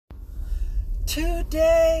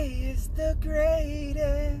Today is the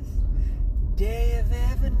greatest day I've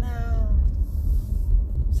ever known.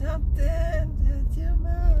 Something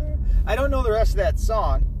tomorrow. I don't know the rest of that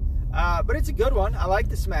song, but it's a good one. I like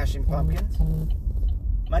the Smashing Pumpkins.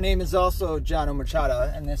 My name is also John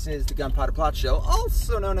O'Machada, and this is the Gunpowder Plot Show,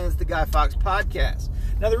 also known as the Guy Fawkes Podcast.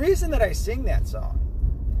 Now, the reason that I sing that song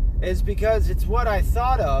is because it's what I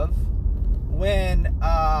thought of when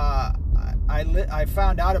I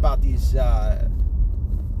found out about these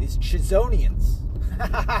Chizonians.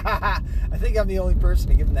 I think I'm the only person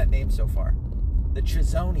to give them that name so far. The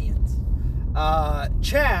Chizonians.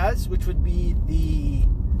 Chaz, which would be the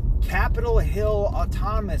Capitol Hill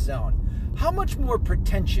Autonomous Zone. How much more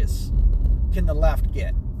pretentious can the left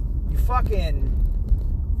get? You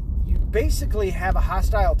basically have a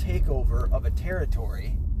hostile takeover of a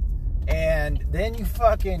territory, and then you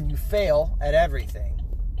fail at everything.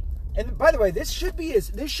 And by the way, this should be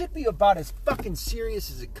about as fucking serious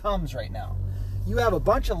as it comes right now. You have a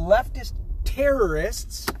bunch of leftist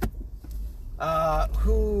terrorists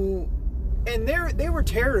who, and they were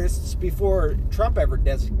terrorists before Trump ever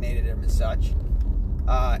designated them as such.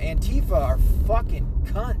 Antifa are fucking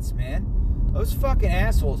cunts, man. Those fucking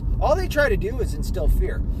assholes. All they try to do is instill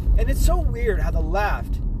fear. And it's so weird how the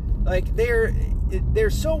left, like, they're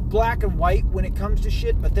so black and white when it comes to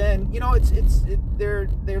shit, but then, you know, they're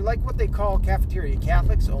like what they call cafeteria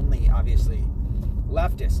Catholics, only obviously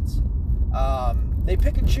leftists. They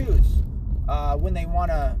pick and choose when they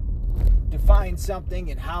want to define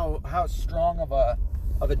something and how strong of a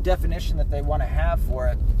definition that they want to have for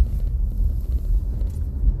it.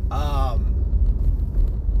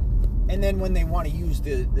 And then when they want to use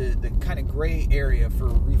the kind of gray area for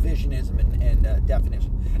revisionism and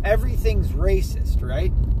definition. Everything's racist,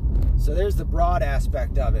 right? So there's the broad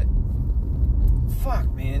aspect of it.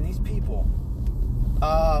 Fuck, man, these people.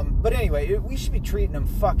 But anyway, we should be treating them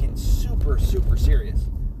fucking super, super serious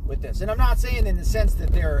with this. And I'm not saying in the sense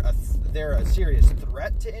that they're a serious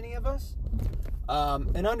threat to any of us.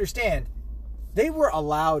 And understand, they were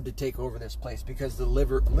allowed to take over this place because the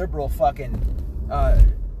liberal fucking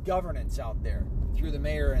governance out there through the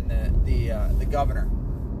mayor and the governor.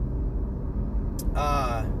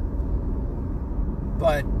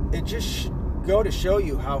 But it just should go to show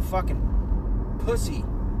you how fucking pussy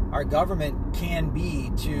our government can be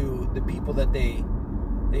to the people that they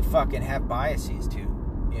fucking have biases to,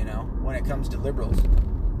 you know, when it comes to liberals.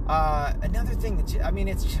 Another thing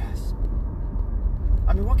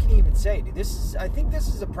what can you even say, dude? I think this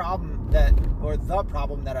is the problem that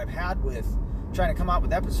I've had with trying to come out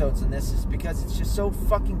with episodes in this, is because it's just so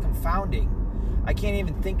fucking confounding. I can't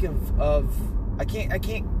even think I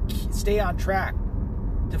can't stay on track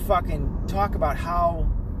to fucking talk about how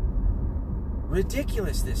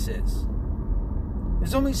ridiculous this is.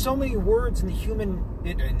 There's only so many words in the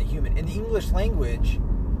English language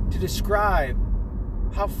to describe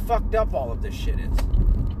how fucked up all of this shit is.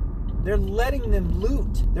 They're letting them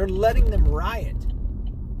loot. They're letting them riot.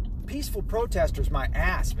 Peaceful protesters, my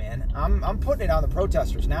ass, man. I'm putting it on the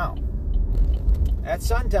protesters now. At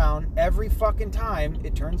sundown, every fucking time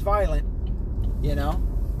it turns violent, you know,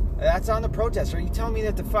 that's on the protester. Are you telling me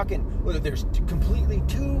that there's two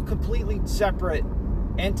completely separate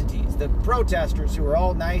entities? The protesters, who are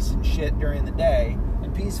all nice and shit during the day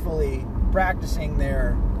and peacefully practicing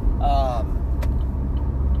their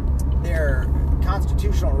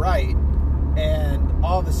constitutional right, and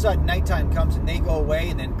all of a sudden nighttime comes and they go away,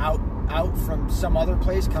 and then out from some other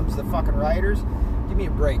place comes the fucking rioters. Give me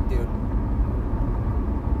a break, dude.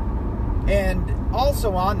 And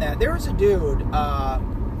also on that, there was a dude,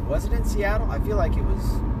 was it in Seattle? I feel like it was,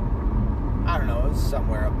 I don't know, it was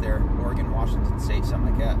somewhere up there, Oregon, Washington State,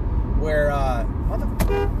 something like that, where,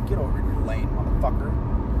 get over your lane, motherfucker.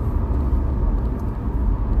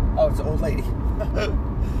 Oh, it's an old lady.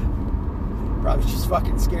 Probably she's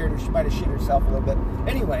fucking scared, or she might have shit herself a little bit.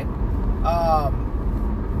 Anyway,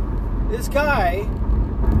 this guy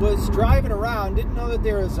was driving around, didn't know that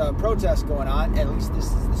there was a protest going on. At least this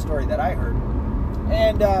is the story that I heard.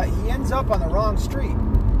 And he ends up on the wrong street.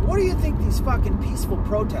 What do you think these fucking peaceful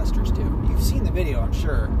protesters do? You've seen the video, I'm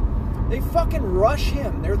sure. They fucking rush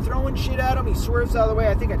him. They're throwing shit at him. He swerves out of the way.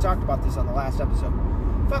 I think I talked about this on the last episode.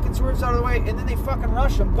 Fucking swerves out of the way, and then they fucking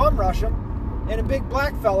rush him, bum rush him. And a big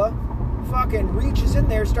black fella fucking reaches in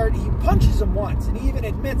there, he punches him once, and he even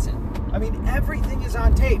admits it. I mean, everything is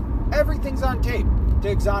on tape. Everything's on tape to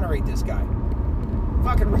exonerate this guy.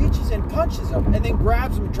 Fucking reaches in, punches him, and then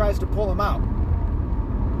grabs him and tries to pull him out.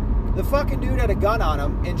 The fucking dude had a gun on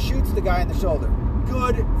him and shoots the guy in the shoulder.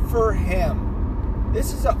 Good for him.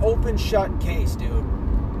 This is an open shut case, dude.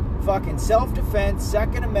 fucking self-defense,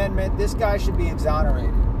 Second Amendment. This guy should be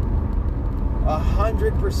exonerated.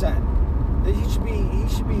 100%. He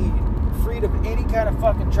should be freed of any kind of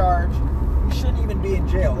fucking charge. He shouldn't even be in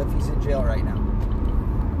jail if he's in jail right now.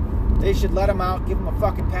 They should let him out, give him a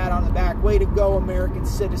fucking pat on the back. Way to go, American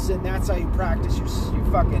citizen. That's how you practice your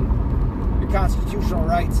constitutional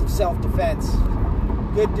rights of self-defense.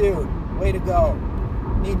 Good dude. Way to go.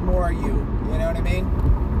 Need more of you. You know what I mean?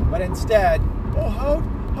 But instead, oh,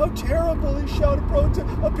 how terrible, he shot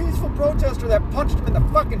a peaceful protester that punched him in the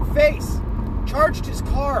fucking face. Charged his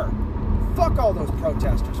car. Fuck all those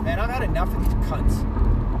protesters, man. I've had enough of these cunts.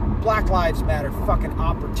 Black Lives Matter, fucking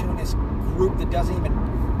opportunist group that doesn't even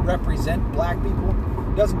represent black people,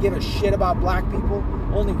 doesn't give a shit about black people,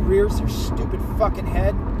 only rears their stupid fucking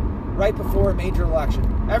head right before a major election.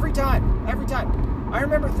 Every time. I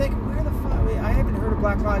remember thinking, where the fuck, I haven't heard of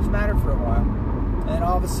Black Lives Matter for a while. And then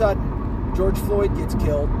all of a sudden, George Floyd gets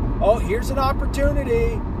killed. Oh, here's an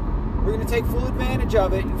opportunity. We're going to take full advantage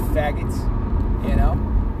of it, you faggots. You know?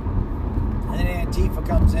 And then Antifa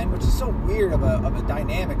comes in, which is so weird of a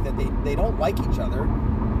dynamic that they don't like each other.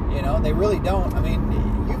 You know, they really don't. I mean,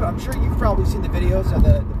 I'm sure you've probably seen the videos of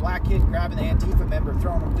the black kid grabbing the Antifa member,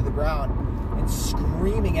 throwing him to the ground, and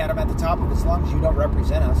screaming at him at the top of his lungs, "You don't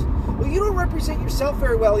represent us." Well, you don't represent yourself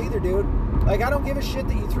very well either, dude. Like, I don't give a shit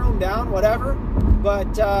that you threw him down, whatever, but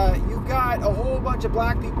you've got a whole bunch of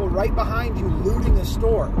black people right behind you looting a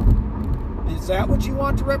store. Is that what you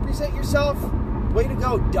want to represent yourself? Way to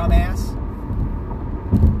go, dumbass.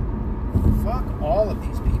 Fuck all of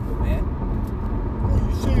these people, man. Are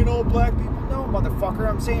you saying all black people? No, motherfucker.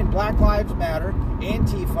 I'm saying Black Lives Matter,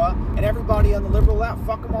 Antifa, and everybody on the liberal left.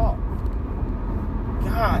 Fuck them all.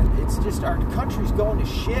 God, it's just our country's going to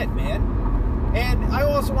shit, man. And I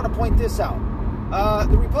also want to point this out.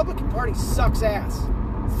 The Republican Party sucks ass.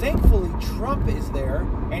 Thankfully, Trump is there,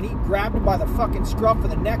 and he grabbed them by the fucking scruff of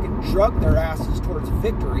the neck and drugged their asses towards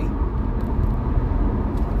victory.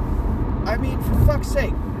 I mean, for fuck's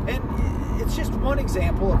sake. And it's just one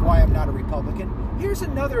example of why I'm not a Republican. Here's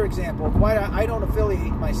another example of why I don't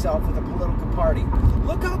affiliate myself with a political party.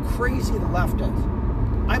 Look how crazy the left is.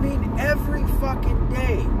 I mean, every fucking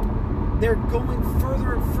day, they're going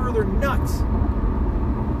further and further nuts.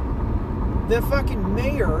 The fucking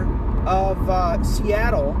mayor of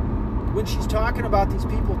Seattle, when she's talking about these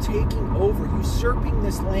people taking over, usurping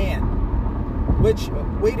this land, which,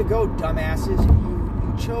 way to go, dumbasses, you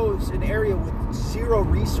chose an area with zero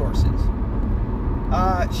resources.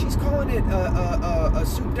 She's calling it a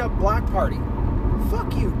souped-up block party.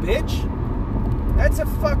 Fuck you, bitch. It's a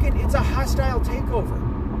hostile takeover.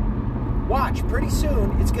 Watch, pretty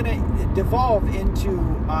soon it's going to devolve into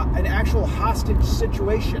an actual hostage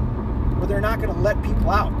situation where they're not going to let people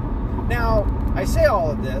out. Now, I say all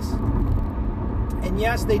of this, and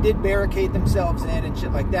yes, they did barricade themselves in and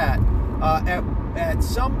shit like that at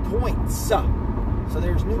some points. So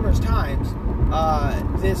there's numerous times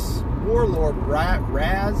this warlord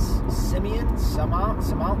Raz Simeon,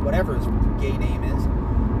 Samant, whatever his gay name is,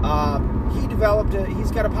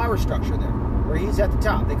 he's got a power structure there where he's at the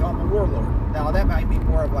top. They call him a warlord. Now that might be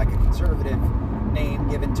more of like a conservative name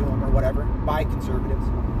given to him or whatever by conservatives.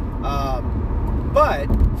 But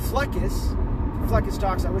Fleckus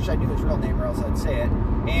Talks, I wish I knew his real name or else I'd say it,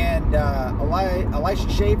 and Elisha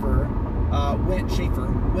Schaefer went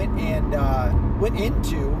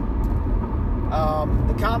into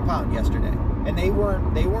the compound yesterday, and they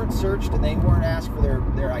weren't searched and they weren't asked for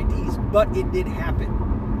their IDs, but it did happen.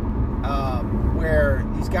 Where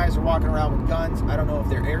these guys are walking around with guns. I don't know if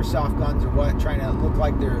they're airsoft guns or what, trying to look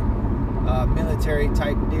like they're military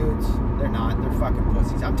type dudes. They're not. They're fucking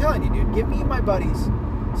pussies. I'm telling you, dude. Give me and my buddies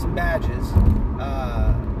some badges.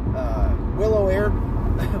 Willow Air,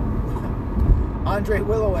 Andre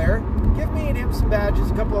Willow Air. Give me and him some badges.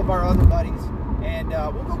 A couple of our other buddies, and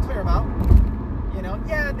we'll go clear them out. You know,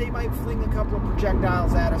 yeah, they might fling a couple of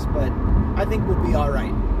projectiles at us, but I think we'll be all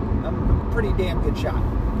right. I'm a pretty damn good shot.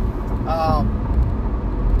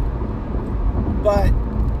 But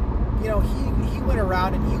you know, he went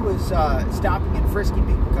around and he was stopping and frisking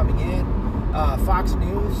people coming in. Fox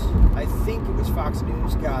News, I think it was Fox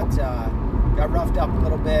News, got roughed up a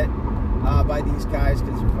little bit by these guys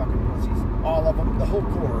because they're fucking pussies. All of them, the whole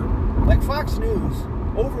core. Like Fox News,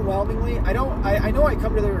 overwhelmingly, I know I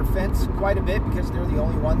come to their defense quite a bit because they're the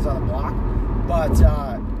only ones on the block, but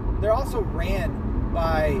they're also ran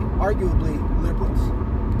by arguably liberals.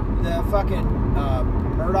 The fucking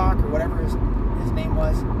Murdoch or whatever his name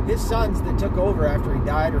was, his sons that took over after he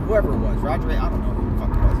died, or whoever it was, Roger, I don't know who the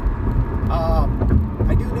fuck it was.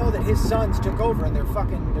 I do know that his sons took over and they're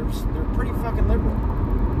pretty fucking liberal.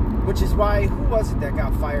 Which is why, who was it that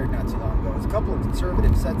got fired not too long ago? It was a couple of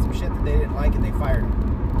conservatives said some shit that they didn't like and they fired him.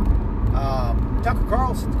 Tucker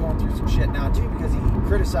Carlson's going through some shit now too because he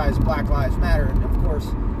criticized Black Lives Matter, and of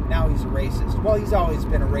course now he's a racist. Well, he's always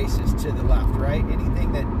been a racist to the left, right?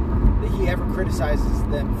 Anything that he ever criticizes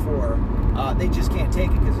them for, they just can't take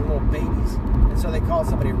it because they're little babies, and so they call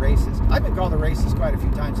somebody a racist. I've been called a racist quite a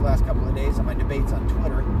few times the last couple of days on my debates on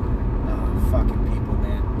Twitter. Fucking people,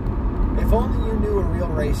 man. If only you knew a real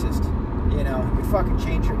racist, you know, you fucking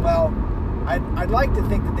change your... Well, I'd like to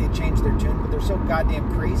think that they change their tune, but they're so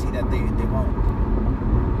goddamn crazy that they won't.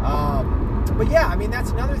 But yeah, I mean, that's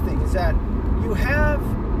another thing, is that you have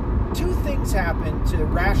two things happen to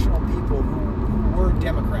rational people who were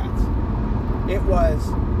Democrats. It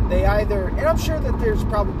was, they either, and I'm sure that there's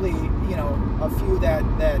probably, you know, a few that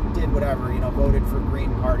did whatever, you know, voted for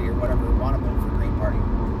Green Party or whatever, want to vote for Green Party.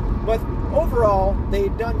 But overall,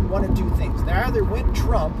 they'd done one of two things. They either went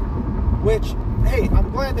Trump, which, hey,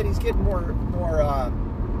 I'm glad that he's getting more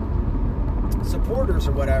supporters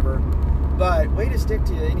or whatever, but way to stick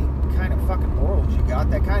to any kind of fucking morals you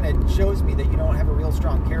got. That kind of shows me that you don't have a real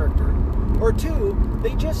strong character. Or two,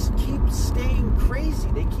 they just keep staying crazy.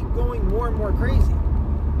 They keep going more and more crazy.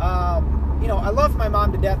 You know, I love my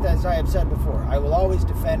mom to death, as I have said before. I will always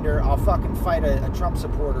defend her. I'll fucking fight a Trump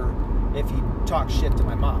supporter if he talks shit to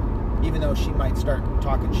my mom, even though she might start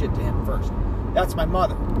talking shit to him first. That's my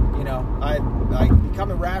mother. You know, I become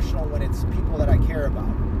irrational when it's people that I care about.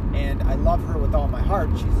 And I love her with all my heart.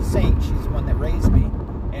 She's a saint. She's the one that raised me.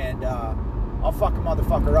 And I'll fuck a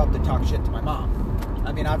motherfucker up to talk shit to my mom.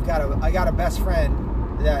 I mean, I got a best friend,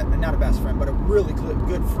 that, not a best friend, but a really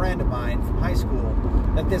good friend of mine from high school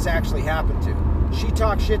that this actually happened to. She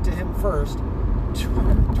talked shit to him first,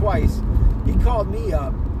 twice. He called me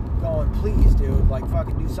up going, please, dude, like,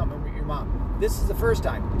 fucking do something with your mom. This is the first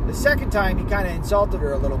time. The second time, he kind of insulted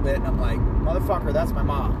her a little bit, and I'm like, motherfucker, that's my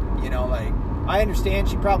mom. You know, like, I understand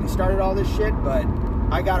she probably started all this shit, but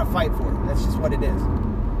I gotta fight for her. That's just what it is.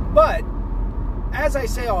 But as I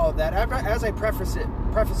say all of that, as I preface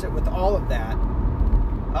it with all of that,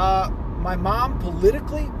 my mom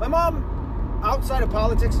politically, my mom outside of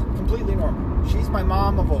politics, completely normal. She's my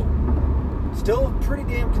mom of old. Still pretty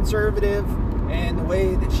damn conservative, and the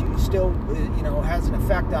way that she still, you know, has an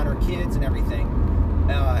effect on her kids and everything,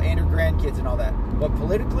 and her grandkids and all that. But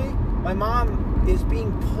politically, my mom is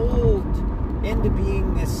being pulled into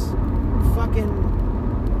being this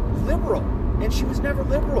fucking liberal, and she was never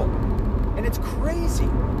liberal, and it's crazy.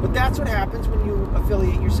 But that's what happens when you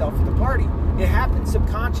affiliate yourself with a party. It happens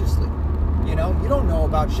subconsciously. You know, you don't know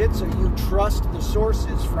about shit, so you trust the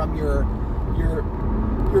sources from your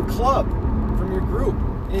club, from your group.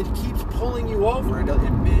 And it keeps pulling you over.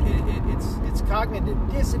 It's cognitive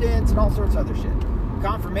dissonance and all sorts of other shit.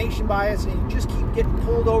 Confirmation bias, and you just keep getting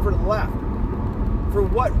pulled over to the left. For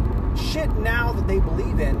what shit now that they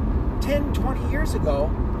believe in, 10, 20 years ago,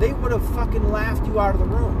 they would have fucking laughed you out of the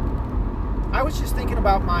room. I was just thinking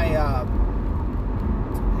about my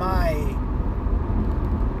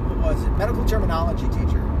medical terminology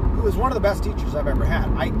teacher, who was one of the best teachers I've ever had.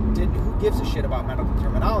 Who gives a shit about medical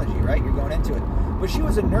terminology, right? You're going into it. But she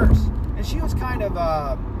was a nurse, and she was kind of,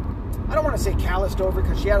 I don't want to say calloused over,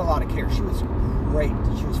 because she had a lot of care. She was great.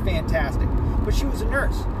 She was fantastic. But she was a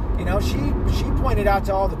nurse. You know, she pointed out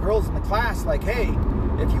to all the girls in the class, like, hey,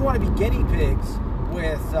 if you want to be guinea pigs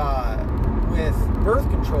with birth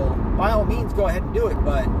control, by all means, go ahead and do it,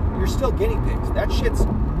 but you're still guinea pigs. That shit's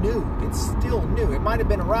new. It's still new. It might have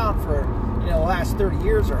been around for, you know, the last 30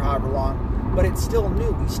 years or however long, but it's still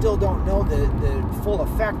new. We still don't know the full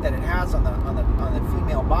effect that it has on the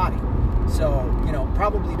female body. So, you know,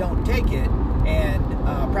 probably don't take it, and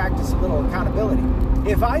practice a little accountability.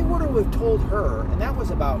 If I were to have told her, and that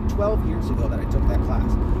was about 12 years ago that I took that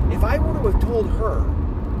class, if I were to have told her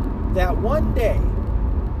that one day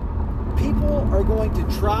people are going to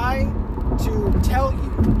try to tell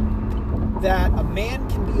you that a man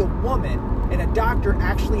can be a woman, and a doctor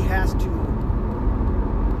actually has to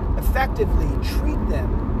effectively treat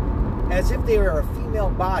them as if they are a female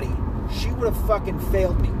body, she would have fucking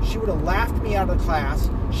failed me. She would have laughed me out of the class.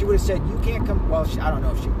 She would have said, you can't come, well, I don't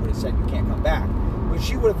know if she would have said you can't come back, but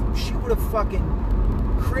she would have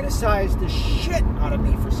fucking criticized the shit out of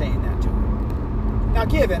me for saying that to her. Now,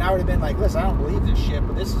 given, I would have been like, listen, I don't believe this shit,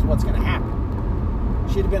 but this is what's going to happen.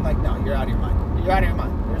 She'd have been like, no, you're out of your mind. You're out of your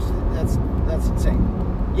mind. That's insane.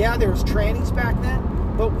 Yeah, there was trannies back then,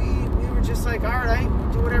 but we were just like, all right,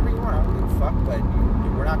 do whatever you want. I don't give a fuck, but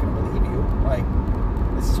we're not going to believe you. Like,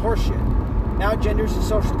 this is horseshit. Now gender's a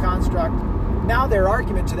social construct. Now their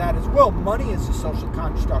argument to that is, well, money is a social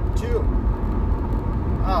construct too.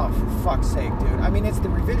 Oh, for fuck's sake, dude. I mean, it's the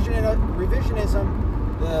revisionism,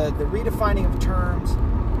 the redefining of terms,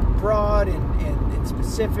 broad and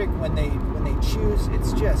specific when they choose.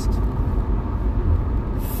 It's just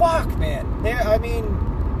fuck, man. I mean,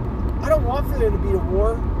 I don't want for there to be a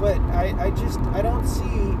war, but I don't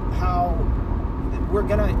see how we're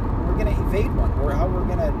gonna evade one, or how we're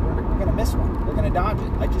gonna miss one. We're gonna dodge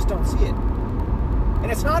it. I just don't see it.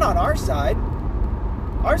 And it's not on our side.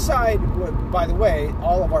 Our side, by the way,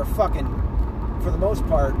 all of our fucking, for the most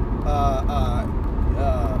part,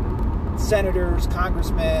 senators,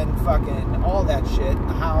 congressmen, fucking all that shit,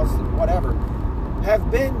 the House, whatever,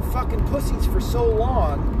 have been fucking pussies for so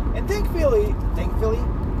long. And thankfully,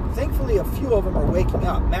 a few of them are waking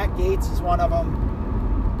up. Matt Gaetz is one of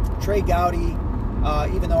them. Trey Gowdy,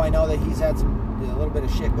 even though I know that he's had a little bit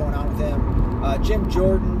of shit going on with him. Jim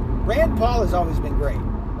Jordan. Rand Paul has always been great.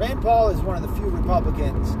 Rand Paul is one of the few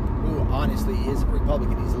Republicans who honestly is a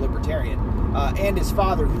Republican. He's a libertarian. And his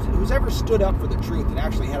father, who's ever stood up for the truth and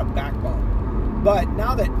actually had a backbone. But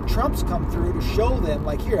now that Trump's come through to show them,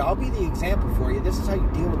 like, here, I'll be the example for you. This is how you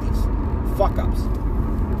deal with these fuck-ups.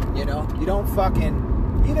 You know? You don't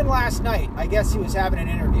fucking... Even last night, I guess he was having an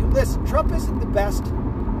interview. Listen, Trump isn't the best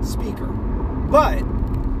speaker, but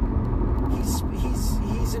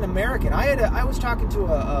he's an American. I was talking to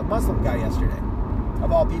a Muslim guy yesterday,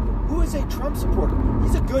 of all people, who is a Trump supporter.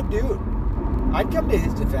 He's a good dude. I'd come to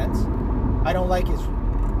his defense. I don't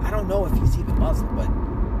know if he's even Muslim, but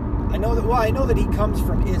I know that he comes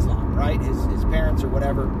from Islam, right? His parents or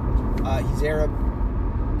whatever. He's Arab.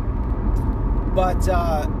 But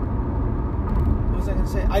what was I going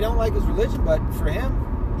to say? I don't like his religion, but for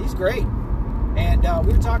him, he's great. And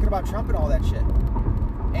we were talking about Trump and all that shit.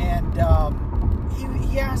 And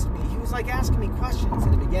he asked me, he was like asking me questions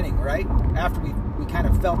in the beginning, right? After we kind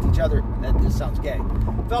of felt each other, this sounds gay,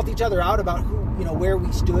 felt each other out about who, where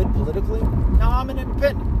we stood politically. Now, I'm an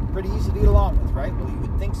independent, pretty easy to get along with, right? Well, you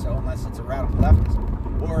would think so, unless it's a radical leftist,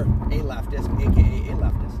 or a leftist, aka a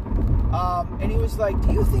leftist. And he was like,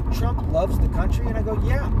 do you think Trump loves the country? And I go,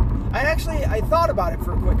 yeah. I thought about it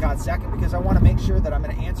for a quick hot second, because I want to make sure that I'm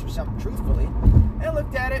going to answer something truthfully. And I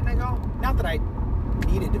looked at it and I go, not that I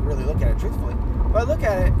needed to really look at it truthfully, but I look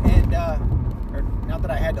at it and, or not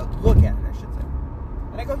that I had to look at it, I should say.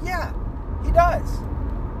 And I go, yeah, he does.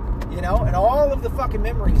 And all of the fucking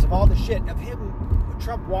memories of all the shit of him,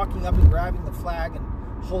 Trump walking up and grabbing the flag and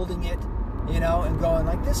holding it, and going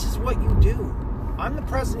like, this is what you do. I'm the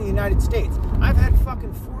president of the United States. I've had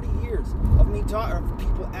fucking 40 years of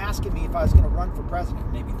people asking me if I was going to run for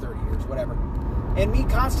president, maybe 30 years, whatever. And me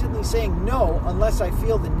constantly saying no unless I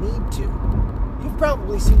feel the need to. You've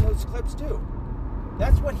probably seen those clips too.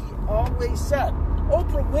 That's what he always said.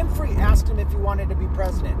 Oprah Winfrey asked him if he wanted to be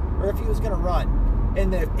president or if he was going to run.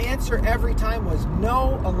 And the answer every time was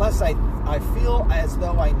no, unless I feel as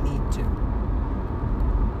though I need to.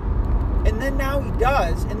 And then now he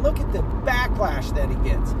does, and look at the backlash that he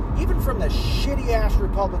gets. Even from the shitty-ass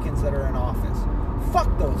Republicans that are in office.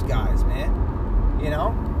 Fuck those guys, man.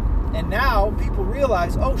 And now people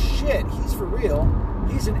realize, oh shit, he's for real.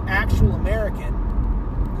 He's an actual American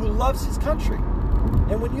who loves his country.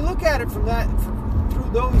 And when you look at it through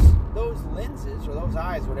those lenses, or those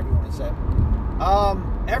eyes, whatever you want to say,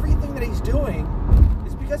 everything that he's doing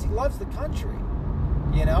is because he loves the country.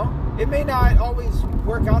 It may not always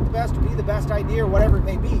work out the best or be the best idea or whatever it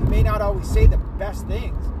may be. He may not always say the best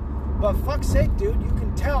things. But fuck's sake, dude, you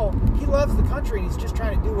can tell he loves the country and he's just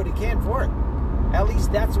trying to do what he can for it. At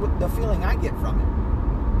least that's what the feeling I get from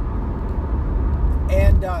it.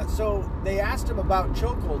 And so they asked him about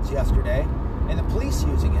chokeholds yesterday and the police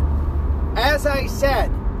using it. As I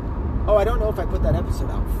said, I don't know if I put that episode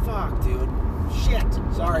out. Fuck, dude. Shit.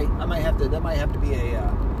 Sorry. That might have to be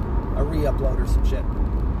a re-upload or some shit.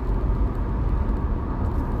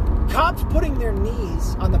 Cops putting their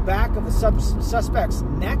knees on the back of a suspect's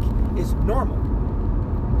neck is normal.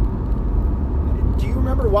 Do you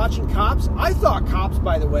remember watching Cops? I thought Cops,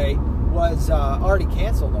 by the way, was already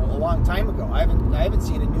canceled a long time ago. I haven't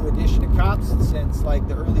seen a new edition of Cops since like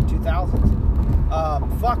the early 2000s.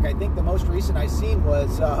 I think the most recent I seen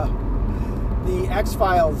was the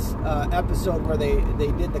X-Files episode where they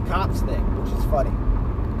did the Cops thing, which is funny.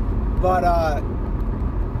 But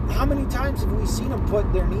how many times have we seen them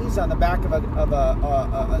put their knees on the back of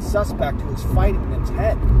a suspect who's fighting them's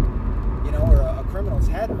head, or a criminal's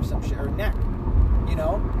head or some shit, or neck,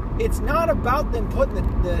 It's not about them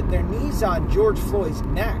putting their knees on George Floyd's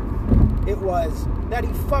neck. It was that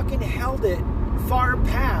he fucking held it far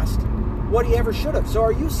past what he ever should have. So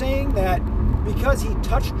are you saying that because he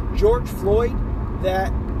touched George Floyd,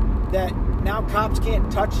 that now cops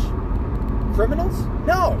can't touch criminals?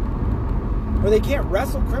 No. Or they can't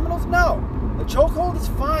wrestle criminals? No. The chokehold is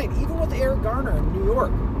fine, even with Eric Garner in New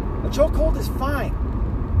York. A chokehold is fine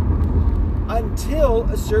until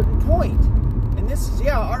a certain point. And this is,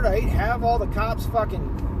 yeah, all right, have all the cops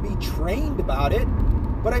fucking be trained about it.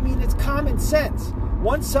 But I mean, it's common sense.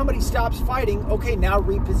 Once somebody stops fighting, okay, now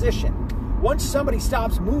reposition. Once somebody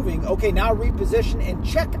stops moving, okay, now reposition and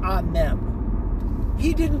check on them.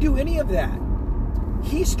 He didn't do any of that.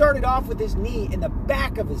 He started off with his knee in the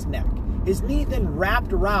back of his neck. His knee then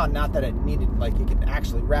wrapped around, not that it needed, like it could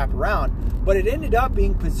actually wrap around, but it ended up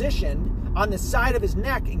being positioned on the side of his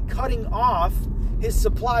neck and cutting off his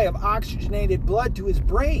supply of oxygenated blood to his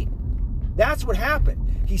brain. That's what happened.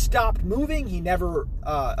 He stopped moving. He never,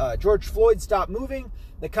 George Floyd stopped moving.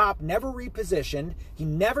 The cop never repositioned. He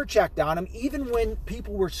never checked on him, even when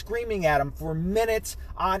people were screaming at him for minutes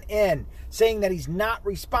on end, saying that he's not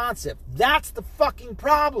responsive. That's the fucking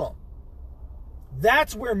problem.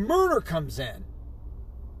 That's where murder comes in.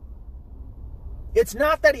 It's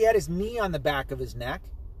not that he had his knee on the back of his neck.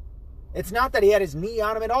 It's not that he had his knee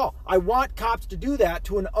on him at all. I want cops to do that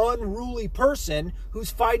to an unruly person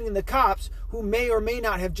who's fighting the cops, who may or may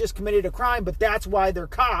not have just committed a crime, but that's why they're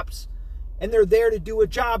cops, and they're there to do a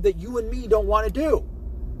job that you and me don't want to do.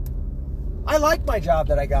 I like my job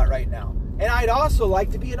that I got right now, and I'd also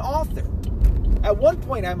like to be an author. At one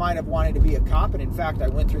point, I might have wanted to be a cop, and in fact, I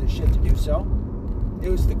went through the shit to do so. It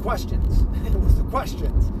was the questions. It was the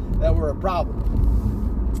questions that were a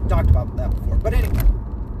problem. Talked about that before. But anyway.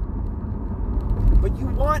 But you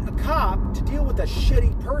want a cop to deal with a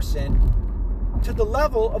shitty person to the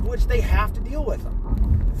level of which they have to deal with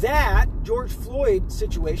them. That George Floyd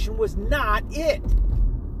situation was not it.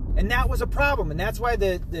 And that was a problem. And that's why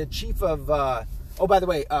the chief of... oh, by the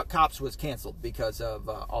way, Cops was canceled because of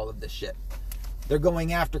all of this shit. They're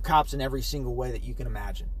going after cops in every single way that you can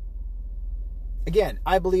imagine. Again,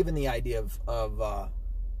 I believe in the idea of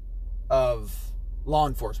law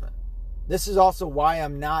enforcement. This is also why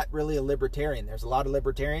I'm not really a libertarian. There's a lot of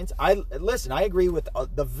libertarians. I agree with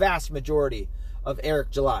the vast majority of Eric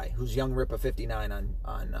July, who's Young Rippa 59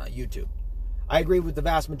 on YouTube. I agree with the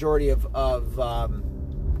vast majority of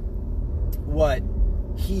what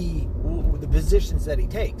the positions that he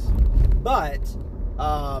takes. But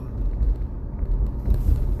I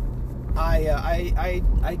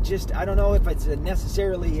don't know if it's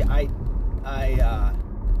necessarily I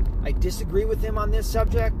disagree with him on this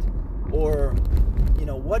subject, or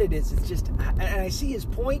what it is. It's just, and I see his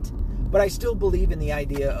point, but I still believe in the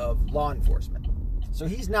idea of law enforcement. So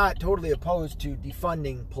he's not totally opposed to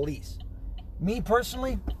defunding police. Me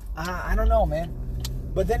personally, I don't know, man.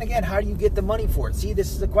 But then again, how do you get the money for it? See,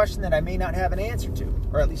 this is a question that I may not have an answer to,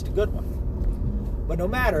 or at least a good one. But no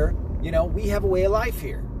matter, we have a way of life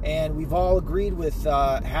here. And we've all agreed with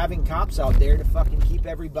having cops out there to fucking keep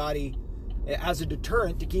everybody, as a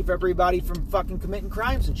deterrent, to keep everybody from fucking committing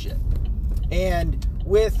crimes and shit. And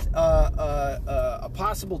with a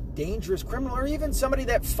possible dangerous criminal, or even somebody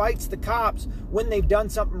that fights the cops when they've done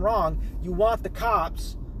something wrong, you want the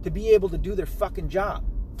cops to be able to do their fucking job.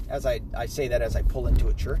 As I say that as I pull into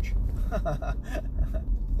a church.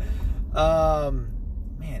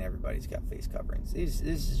 Man, everybody's got face coverings. This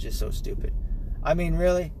is just so stupid. I mean,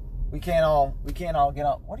 really? We can't all get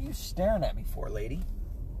out. What are you staring at me for, lady?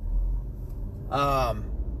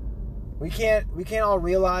 We can't all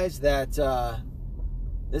realize that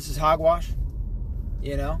this is hogwash,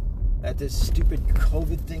 that this stupid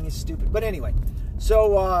COVID thing is stupid. But anyway,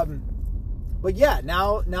 so but yeah,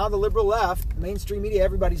 now the liberal left, mainstream media,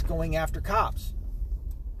 everybody's going after cops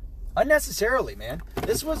unnecessarily, man.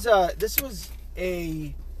 This was an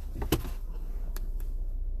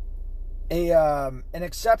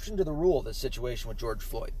exception to the rule, this situation with George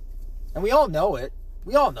Floyd. And we all know it.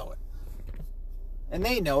 And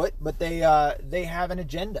they know it, but they have an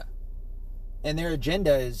agenda. And their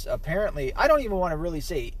agenda is apparently, I don't even want to really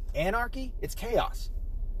say anarchy, it's chaos.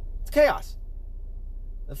 It's chaos.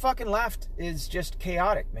 The fucking left is just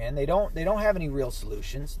chaotic, man. They don't have any real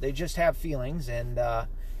solutions. They just have feelings, and they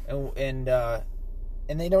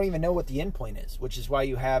don't even know what the end point is, which is why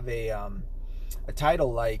you have a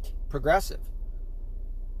title like progressive,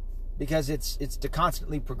 because it's to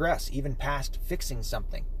constantly progress, even past fixing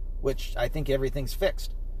something, which I think everything's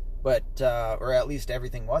fixed, but or at least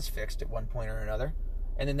everything was fixed at one point or another,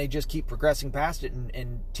 and then they just keep progressing past it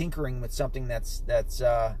and tinkering with something that's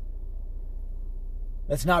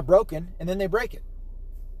not broken, and then they break it,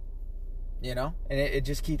 and it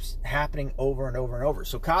just keeps happening over and over and over.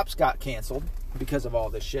 So Cops got canceled because of all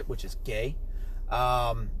this shit, which is gay.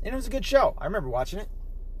 And it was a good show. I remember watching it,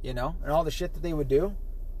 and all the shit that they would do.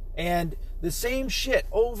 And the same shit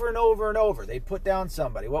over and over and over. They'd put down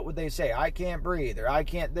somebody. What would they say? I can't breathe, or I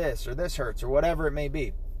can't this, or this hurts, or whatever it may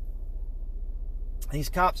be. These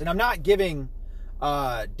cops, and I'm not giving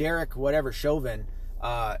Derek whatever Chauvin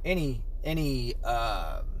any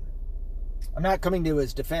I'm not coming to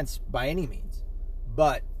his defense by any means.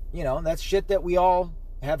 But, you know, that's shit that we all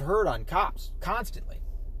have heard on cops constantly.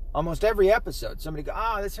 Almost every episode, somebody go,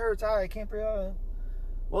 this hurts, I can't breathe.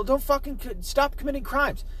 Well, don't fucking stop committing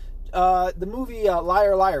crimes. The movie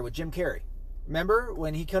Liar Liar with Jim Carrey. Remember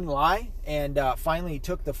when he couldn't lie and finally he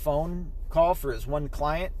took the phone call for his one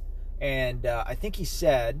client, and I think he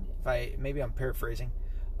said, maybe I'm paraphrasing,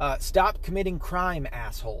 stop committing crime,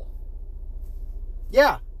 asshole.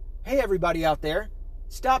 Yeah. Hey, everybody out there,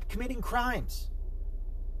 stop committing crimes.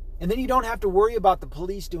 And then you don't have to worry about the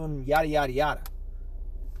police doing yada, yada, yada.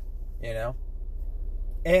 You know?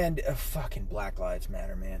 And fucking Black Lives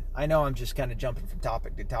Matter, man. I know I'm just kind of jumping from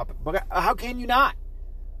topic to topic, but how can you not?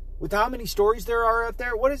 With how many stories there are out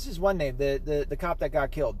there? What is his one name? The cop that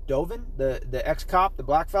got killed? Dovin? The ex-cop, the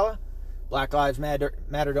black fella? Black Lives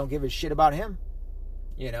Matter don't give a shit about him.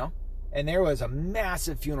 You know? And there was a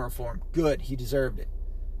massive funeral for him. Good. He deserved it.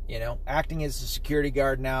 You know? Acting as a security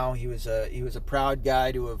guard now. He was a proud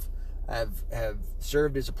guy to have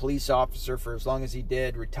served as a police officer for as long as he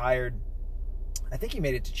did. Retired. I think he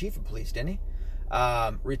made it to chief of police, didn't he?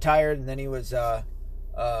 Retired, and then he was a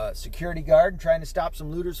security guard trying to stop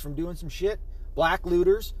some looters from doing some shit. Black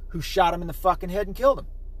looters who shot him in the fucking head and killed him.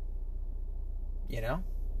 You know?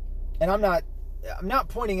 And I'm not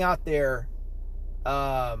pointing out their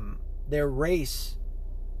race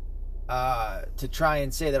to try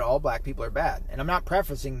and say that all black people are bad. And I'm not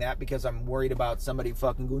prefacing that because I'm worried about somebody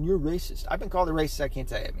fucking going, you're racist. I've been called a racist, I can't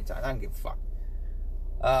tell you how many times. I don't give a fuck.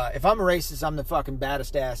 If I'm a racist, I'm the fucking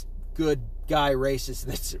baddest ass good guy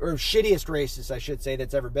racist or shittiest racist, I should say,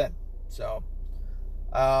 that's ever been. So,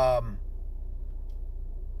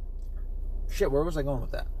 shit, where was I going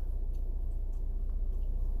with that?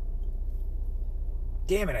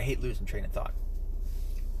 Damn it, I hate losing train of thought.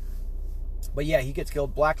 But yeah, he gets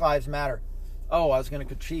killed. Black Lives Matter. Oh, I was going to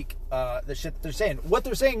critique the shit that they're saying. What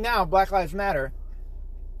they're saying now, Black Lives Matter,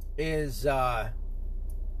 is, you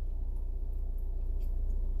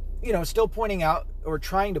know, still pointing out or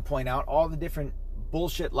trying to point out all the different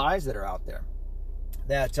bullshit lies that are out there.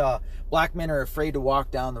 That black men are afraid to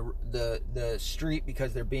walk down the street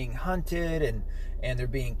because they're being hunted and they're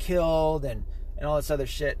being killed and all this other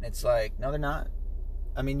shit. And it's like, no, they're not.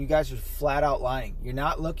 I mean, you guys are flat out lying. You're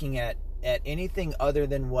not looking at anything other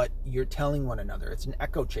than what you're telling one another. It's an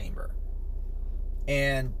echo chamber.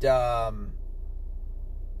 And,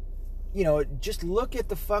 you know, just look at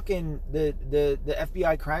the fucking, the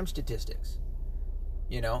FBI crime statistics,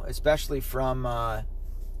 you know, especially from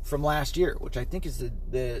last year, which I think is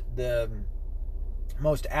the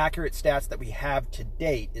most accurate stats that we have to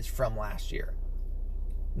date is from last year.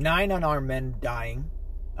 9 unarmed men dying,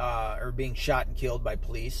 or being shot and killed by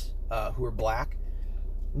police, who are black.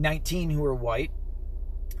 19 who are white.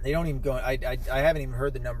 They don't even go, I haven't even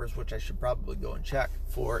heard the numbers, which I should probably go and check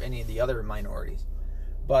for any of the other minorities.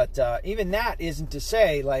 But even that isn't to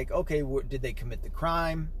say, like, okay, did they commit the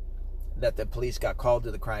crime that the police got called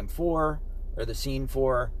to the crime for, or the scene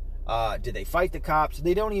for? Did they fight the cops?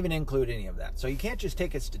 They don't even include any of that. So you can't just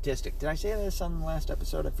take a statistic. Did I say this on the last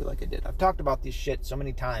episode? I feel like I did. I've talked about this shit so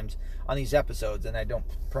many times on these episodes, and I don't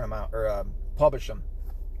print them out or publish them.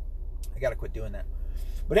 I got to quit doing that.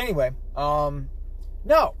 But anyway,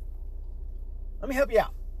 no. Let me help you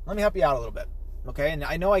out. Let me help you out a little bit, okay? And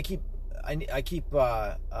I know I keep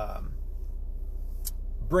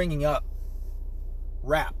bringing up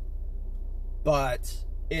rap, but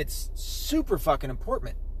it's super fucking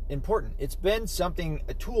important. It's been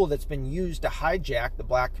a tool that's been used to hijack the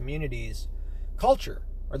black community's culture,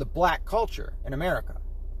 or the black culture in America.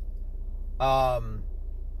 I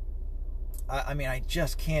mean, I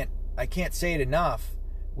can't say it enough.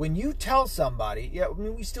 When you tell somebody, yeah, I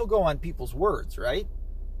mean, we still go on people's words, right?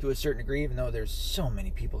 To a certain degree, even though there's so many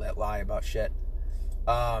people that lie about shit.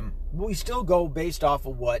 We still go based off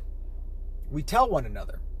of what we tell one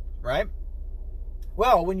another, right?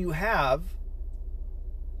 Well, when you have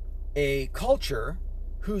a culture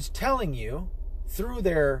who's telling you through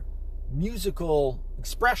their musical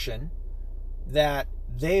expression that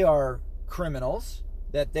they are criminals,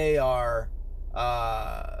 that they are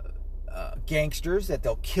gangsters, that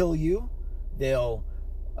they'll kill you, they'll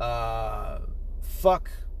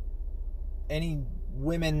fuck any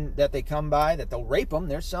women that they come by, that they'll rape them.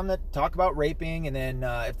 There's some that talk about raping, and then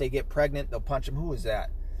if they get pregnant, they'll punch them. Who was that?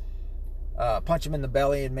 Punch them in the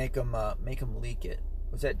belly and make them leak it.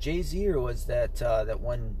 Was that Jay-Z or was that that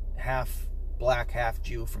one half black, half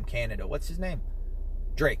Jew from Canada? What's his name?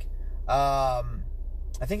 Drake. I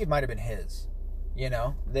think it might have been his. You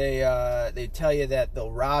know, they tell you that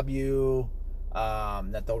they'll rob you,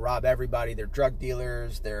 that they'll rob everybody. They're drug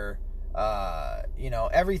dealers. They're, you know,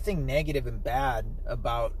 everything negative and bad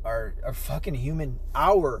about our fucking human,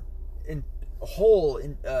 our whole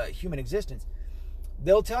human existence.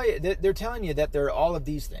 They'll tell you, they're telling you that they're all of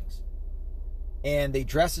these things. And they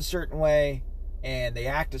dress a certain way, and they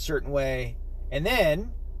act a certain way. And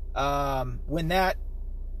then, when that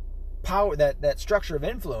power, that structure of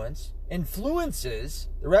influences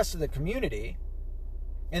the rest of the community,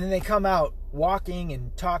 and then they come out walking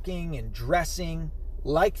and talking and dressing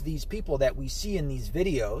like these people that we see in these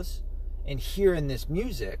videos and hear in this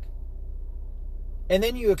music, and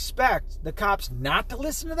then you expect the cops not to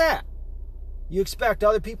listen to that. You expect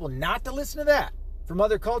other people not to listen to that from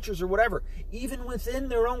other cultures or whatever. Even within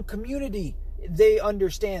their own community, they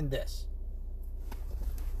understand this.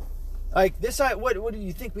 Like this, what do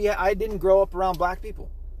you think? I didn't grow up around black people.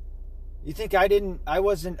 You think I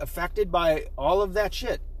wasn't affected by all of that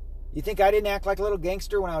shit? You think I didn't act like a little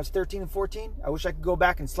gangster when I was 13 and 14? I wish I could go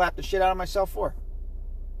back and slap the shit out of myself for.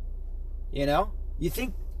 You know?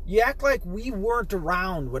 You act like we weren't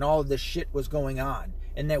around when all of this shit was going on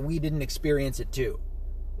and that we didn't experience it too.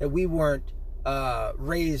 That we weren't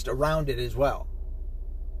raised around it as well.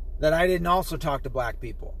 That I didn't also talk to black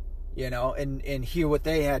people, you know, and hear what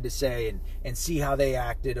they had to say and see how they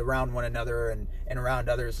acted around one another and around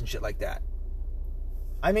others and shit like that.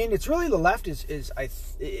 I mean, it's really the left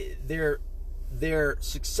they're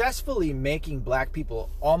successfully making black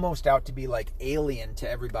people almost out to be like alien to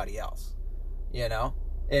everybody else, you know,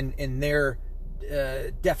 in their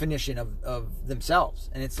definition of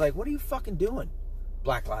themselves. And it's like, what are you fucking doing?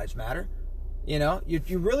 Black Lives Matter. You know,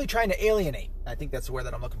 you're really trying to alienate. I think that's the word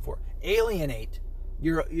that I'm looking for. Alienate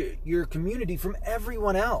your community from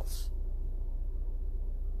everyone else.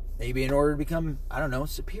 Maybe in order to become, I don't know,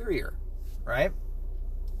 superior, right?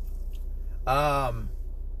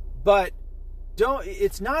 But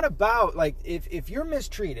it's not about, like, if you're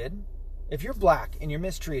mistreated, if you're black and you're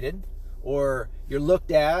mistreated, or you're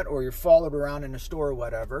looked at, or you're followed around in a store or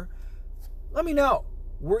whatever, let me know.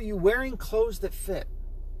 Were you wearing clothes that fit?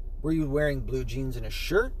 Were you wearing blue jeans and a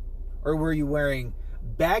shirt? Or were you wearing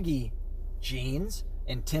baggy jeans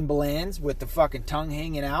and Timberlands with the fucking tongue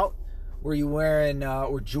hanging out? Were you wearing,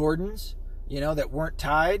 or Jordans, you know, that weren't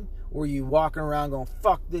tied? Were you walking around going,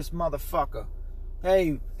 fuck this motherfucker?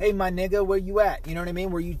 Hey, my nigga, where you at? You know what I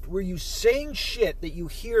mean? Were you saying shit that you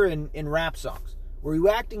hear in rap songs? Were you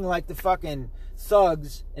acting like the fucking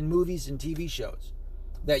thugs in movies and TV shows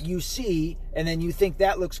that you see and then you think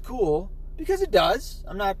that looks cool? Because it does.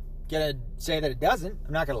 I'm not going to say that it doesn't.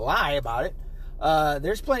 I'm not going to lie about it.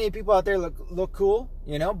 There's plenty of people out there look cool,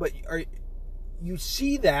 you know, but you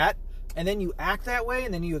see that and then you act that way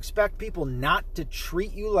and then you expect people not to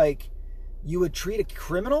treat you like you would treat a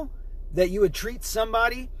criminal, that you would treat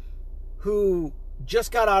somebody who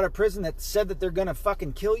just got out of prison that said that they're going to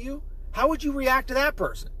fucking kill you. How would you react to that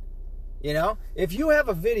person? You know, if you have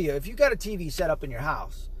a video, if you got a TV set up in your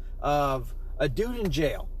house of a dude in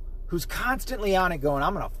jail who's constantly on it going,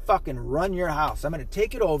 I'm going to fucking run your house. I'm going to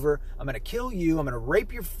take it over. I'm going to kill you. I'm going to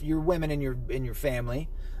rape your women in your family.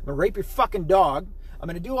 I'm going to rape your fucking dog. I'm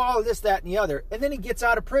going to do all of this, that, and the other. And then he gets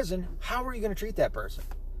out of prison. How are you going to treat that person?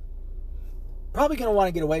 Probably going to want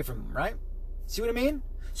to get away from him, right? See what I mean?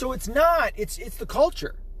 So it's not, it's the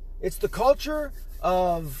culture. It's the culture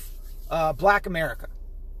of black America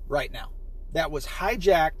right now that was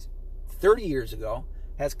hijacked 30 years ago,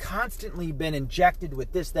 has constantly been injected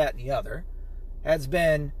with this, that, and the other, has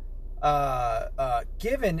been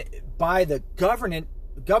given by the government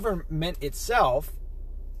itself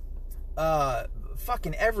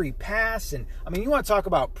fucking every pass. And I mean, you want to talk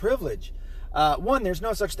about privilege. One, there's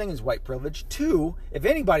no such thing as white privilege. Two, if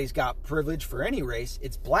anybody's got privilege for any race,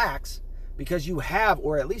 it's blacks, because you have,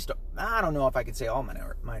 or at least, I don't know if I could say all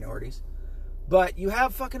minorities, but you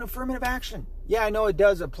have fucking affirmative action. Yeah, I know it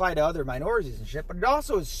does apply to other minorities and shit, but it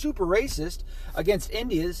also is super racist against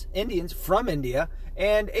Indians from India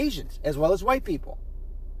and Asians, as well as white people.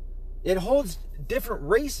 It holds different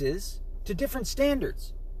races to different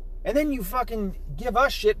standards. And then you fucking give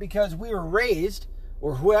us shit because we were raised,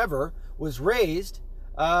 or whoever was raised,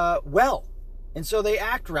 well. And so they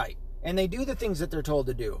act right. And they do the things that they're told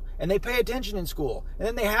to do. And they pay attention in school. And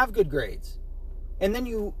then they have good grades. And then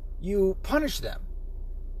you punish them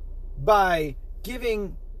by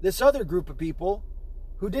giving this other group of people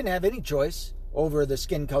who didn't have any choice over the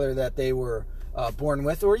skin color that they were born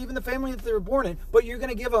with, or even the family that they were born in, but you're going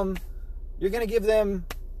to give them you're going to give them,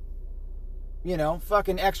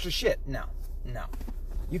 fucking extra shit. No.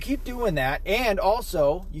 You keep doing that, and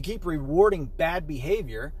also you keep rewarding bad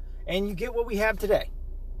behavior, and you get what we have today.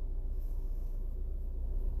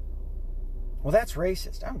 Well, that's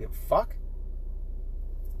racist. I don't give a fuck.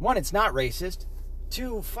 One, it's not racist.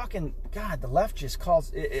 Two, fucking, God, the left just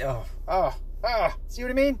calls it, see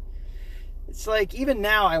what I mean? It's like, even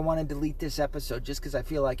now I want to delete this episode just because I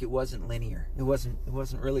feel like it wasn't linear. It wasn't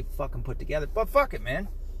really fucking put together. But fuck it, man.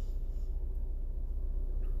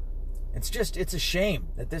 It's a shame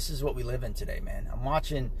that this is what we live in today, man.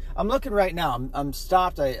 I'm looking right now. I'm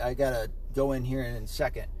stopped. I gotta go in here in a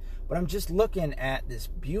second. But I'm just looking at this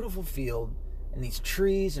beautiful field and these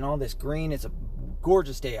trees and all this green. It's a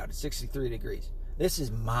gorgeous day out. It's 63 degrees. This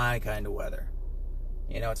is my kind of weather.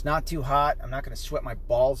 It's not too hot. I'm not going to sweat my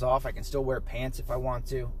balls off. I can still wear pants if I want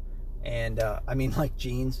to. And, like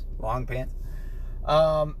jeans, long pants.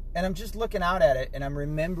 And I'm just looking out at it, and I'm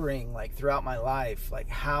remembering, like, throughout my life, like,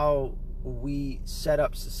 how we set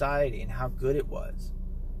up society and how good it was.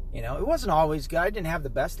 It wasn't always good. I didn't have the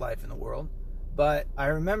best life in the world. But I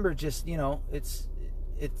remember just,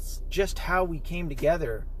 it's just how we came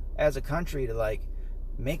together as a country to, like,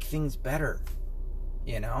 make things better.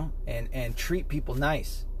 And treat people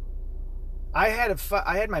nice. I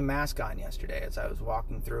had my mask on yesterday as I was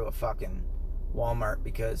walking through a fucking Walmart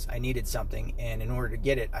because I needed something, and in order to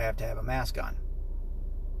get it, I have to have a mask on.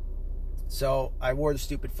 So I wore the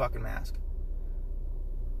stupid fucking mask.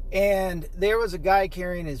 And there was a guy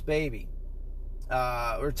carrying his baby,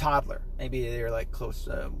 or toddler. Maybe they were like close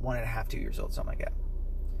to 1.5, 2 years old, something like that.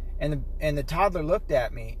 And the toddler looked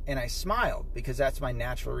at me, and I smiled because that's my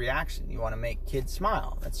natural reaction. You want to make kids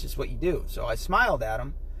smile. That's just what you do. So I smiled at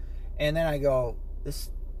him, and then I go,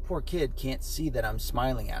 this poor kid can't see that I'm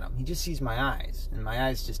smiling at him. He just sees my eyes, and my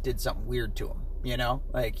eyes just did something weird to him,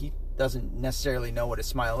 Like, he doesn't necessarily know what a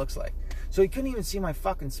smile looks like. So he couldn't even see my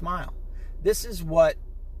fucking smile. This is what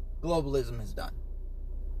globalism has done.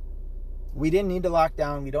 We didn't need to lock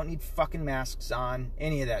down. We don't need fucking masks on.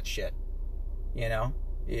 Any of that shit,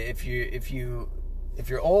 If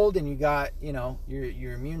you're old and you got,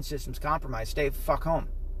 your immune system's compromised, stay the fuck home.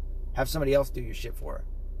 Have somebody else do your shit for it.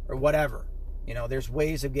 Or whatever. There's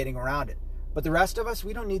ways of getting around it. But the rest of us,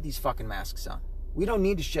 we don't need these fucking masks on. We didn't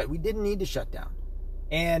need to shut down.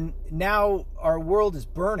 And now our world is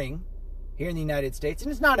burning here in the United States.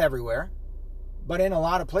 And it's not everywhere. But in a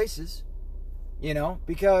lot of places.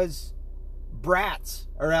 Because brats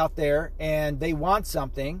are out there and they want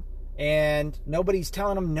something. And nobody's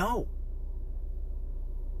telling them no.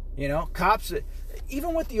 Cops,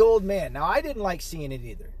 even with the old man. Now, I didn't like seeing it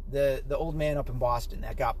either. The old man up in Boston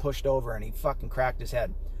that got pushed over and he fucking cracked his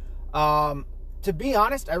head. To be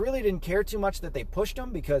honest, I really didn't care too much that they pushed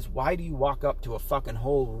him, because why do you walk up to a fucking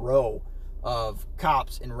whole row of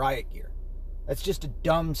cops in riot gear? That's just a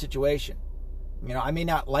dumb situation. I may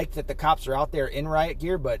not like that the cops are out there in riot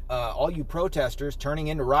gear, but all you protesters turning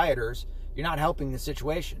into rioters, you're not helping the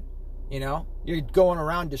situation. You're going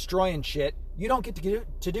around destroying shit. You don't get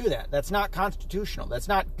to do that. That's not constitutional. That's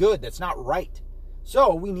not good. That's not right.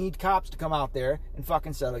 So we need cops to come out there and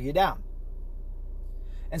fucking settle you down.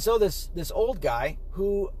 And so this old guy,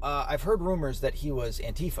 who I've heard rumors that he was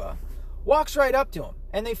Antifa, walks right up to him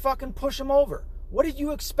and they fucking push him over. What did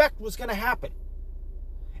you expect was going to happen?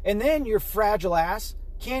 And then your fragile ass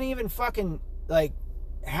can't even fucking, like,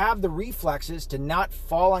 have the reflexes to not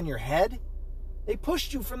fall on your head. They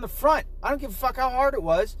pushed you from the front. I don't give a fuck how hard it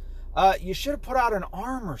was. You should have put out an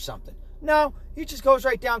arm or something. No, he just goes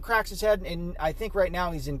right down, cracks his head, and I think right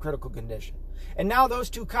now he's in critical condition. And now those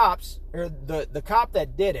two cops, or the cop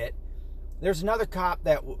that did it, there's another cop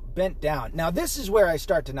that bent down. Now, this is where I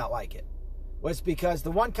start to not like it. Was because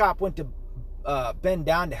the one cop went to bend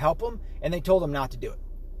down to help him, and they told him not to do it.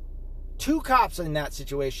 2 cops in that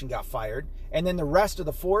situation got fired, and then the rest of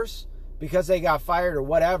the force, because they got fired or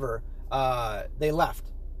whatever, they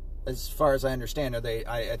left, as far as I understand. Or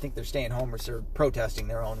I think they're staying home, or they're protesting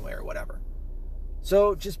their own way or whatever.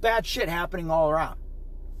 So just bad shit happening all around,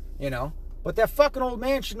 But that fucking old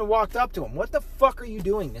man shouldn't have walked up to him. What the fuck are you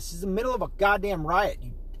doing? This is the middle of a goddamn riot,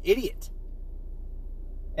 you idiot.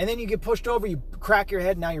 And then you get pushed over, you crack your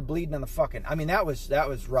head, and now you're bleeding on the fucking... I mean, that was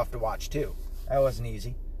rough to watch too. That wasn't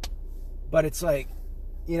easy. But it's like,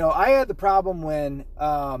 I had the problem when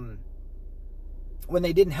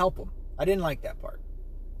they didn't help him. I didn't like that part.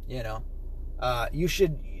 You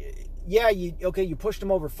should, you pushed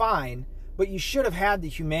him over fine, but you should have had the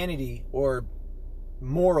humanity or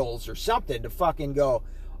morals or something to fucking go,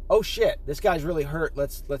 oh shit, this guy's really hurt.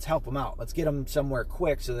 Let's help him out. Let's get him somewhere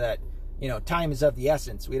quick so that, time is of the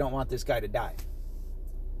essence. We don't want this guy to die.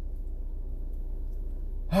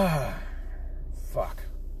 Fuck.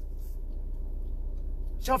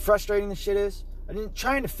 See how frustrating this shit is? I mean,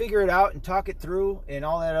 trying to figure it out and talk it through and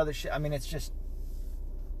all that other shit. I mean, it's just...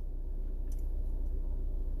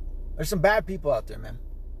 There's some bad people out there, man.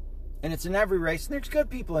 And it's in every race. And there's good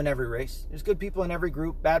people in every race. There's good people in every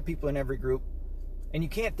group, bad people in every group. And you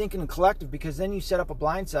can't think in a collective, because then you set up a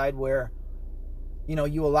blind side where, you know,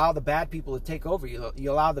 you allow the bad people to take over. You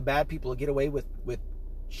allow the bad people to get away with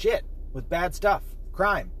shit, with bad stuff.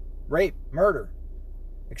 Crime, rape, murder,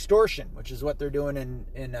 extortion, which is what they're doing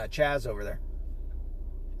in Chaz over there.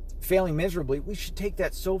 Failing miserably. We should take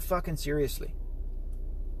that so fucking seriously.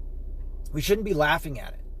 We shouldn't be laughing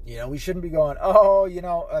at it. You know, we shouldn't be going, oh, you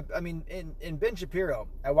know, I mean, in Ben Shapiro,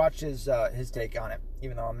 I watched his take on it,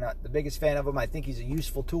 even though I'm not the biggest fan of him. I think he's a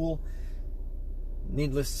useful tool.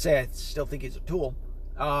 Needless to say, I still think he's a tool.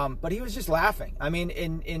 But he was just laughing. I mean,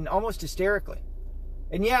 in almost hysterically.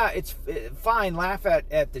 And yeah, it's fine, laugh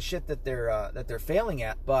at the shit that they're failing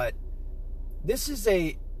at, but this is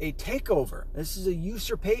a takeover. This is a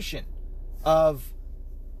usurpation of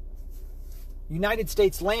United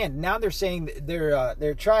States land. Now they're saying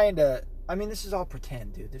they're trying to... I mean, this is all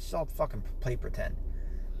pretend, dude. This is all fucking play pretend.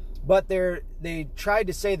 But they tried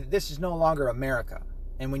to say that this is no longer America.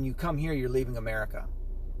 And when you come here, you're leaving America.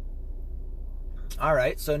 All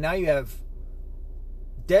right, so now you have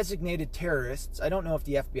designated terrorists. I don't know if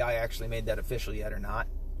the FBI actually made that official yet or not.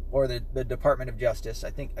 Or the Department of Justice.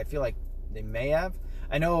 I feel like they may have.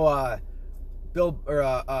 I know Bill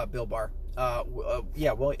Barr.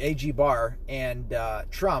 AG Barr and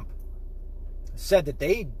Trump said that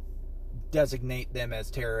they designate them as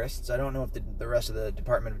terrorists. I don't know if the rest of the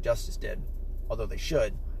Department of Justice did, although they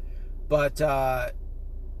should. But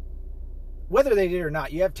whether they did or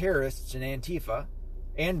not, you have terrorists in Antifa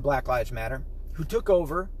and Black Lives Matter who took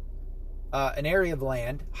over an area of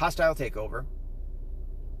land, hostile takeover,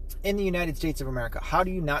 in the United States of America. How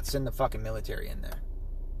do you not send the fucking military in there?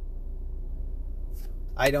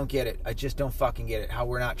 I don't get it. I just don't fucking get it. How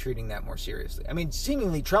we're not treating that more seriously. I mean,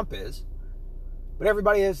 seemingly Trump is. But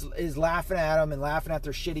everybody is laughing at them and laughing at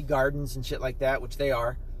their shitty gardens and shit like that, which they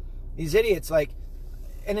are. These idiots, like...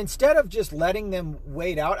 And instead of just letting them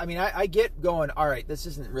wait out... I mean, I get going, all right, this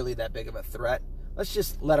isn't really that big of a threat. Let's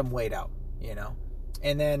just let them wait out, you know?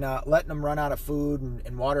 And then letting them run out of food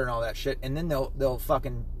and water and all that shit. And then they'll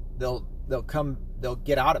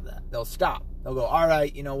get out of that. They'll stop. They'll go, all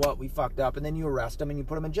right, you know what, we fucked up. And then you arrest them and you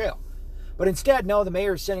put them in jail. But instead, no, the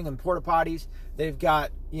mayor's sending them porta potties. They've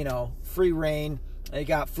got, you know, free reign. They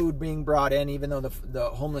got food being brought in, even though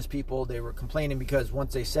the homeless people, they were complaining because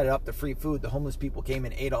once they set up the free food, the homeless people came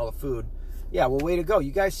and ate all the food. Yeah, well, way to go.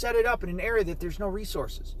 You guys set it up in an area that there's no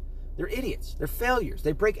resources. They're idiots. They're failures.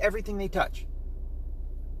 They break everything they touch.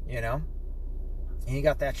 You know? And you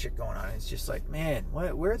got that shit going on. It's just like, man,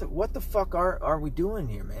 what the fuck are we doing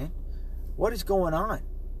here, man? What is going on?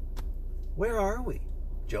 Where are we,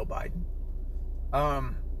 Joe Biden?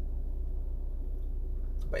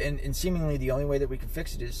 But and seemingly the only way that we can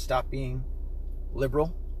fix it is stop being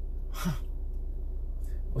liberal.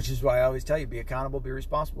 Which is why I always tell you, be accountable, be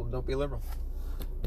responsible, and don't be liberal.